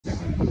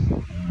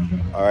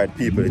Alright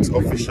people, it's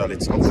official,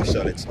 it's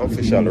official, it's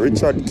official.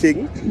 Richard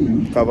King,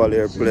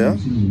 Cavalier player,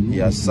 he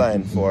has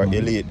signed for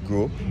Elite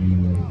Group.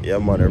 Yeah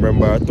man,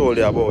 remember I told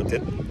you about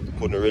it.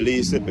 Couldn't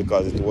release it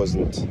because it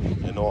wasn't,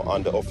 you know,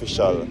 on the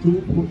official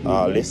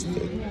list.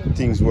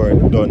 Things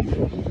weren't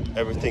done,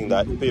 everything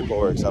that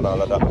paperwork and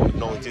all of that, but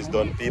now it is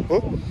done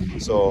people.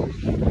 So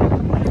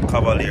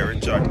Cavalier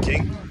Richard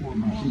King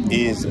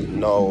is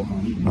now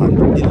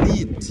an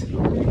Elite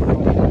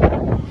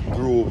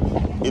Group,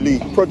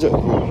 Elite Project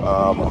Group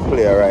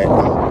player right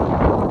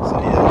now. So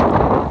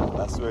yeah,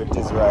 that's where it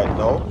is right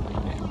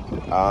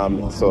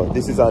now. So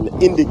this is an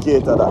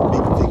indicator that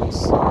big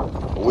things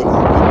will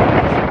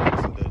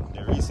happen. So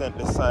they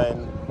recently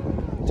signed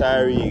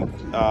Tyreek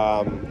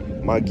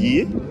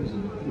McGee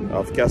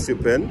of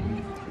Cassiopin.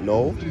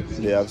 Now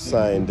they have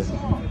signed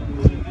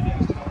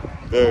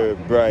very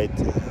bright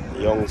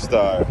young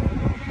star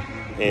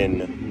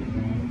in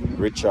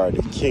Richard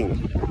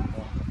King,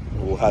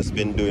 who has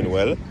been doing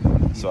well.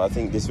 So I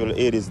think this will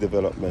aid his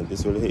development.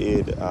 This will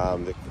aid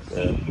the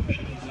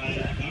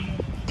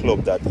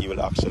club that he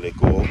will actually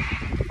go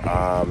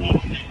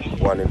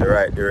one in the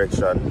right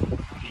direction.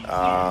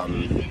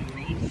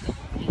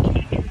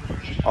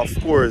 Of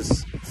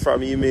course,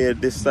 from he made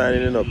this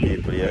signing up,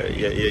 people,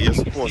 you're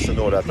supposed to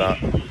know that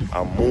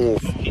a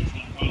move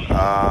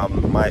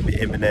might be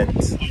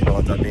imminent, you know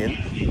what I mean?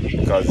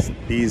 Because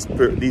these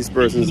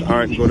persons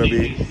aren't going to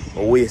be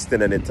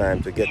wasting any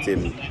time to get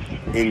him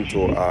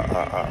into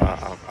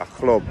a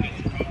club,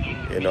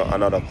 you know,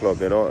 another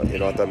club, you know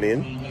what I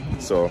mean?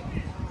 So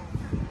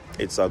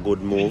it's a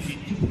good move.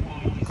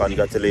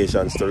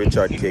 Congratulations to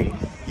Richard King.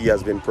 He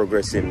has been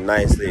progressing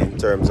nicely in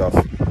terms of,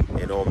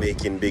 you know,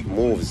 making big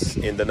moves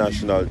in the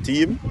national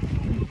team.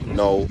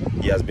 Now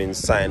he has been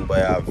signed by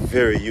a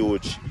very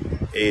huge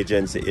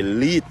agency,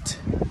 Elite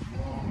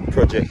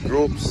Project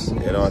Groups,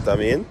 you know what I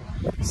mean?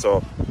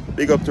 So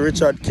big up to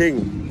Richard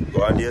King.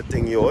 Go on your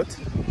thing out,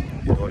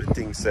 you know the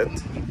thing set.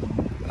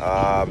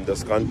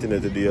 Just continue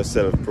to do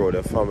yourself proud,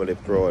 your family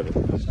proud,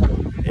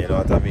 you know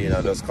what I mean,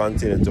 and just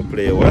continue to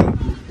play well,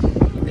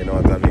 you know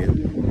what I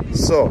mean.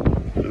 So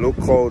look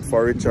out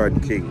for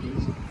Richard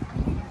King,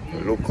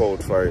 look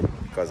out for it,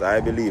 because I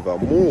believe a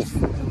move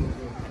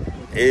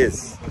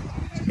is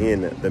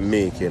in the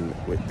making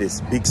with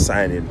this big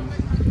signing.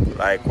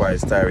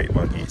 Likewise Tyreek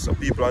McGee. So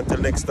people, until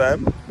next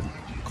time,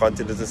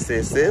 continue to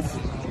stay safe.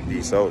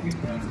 Peace out.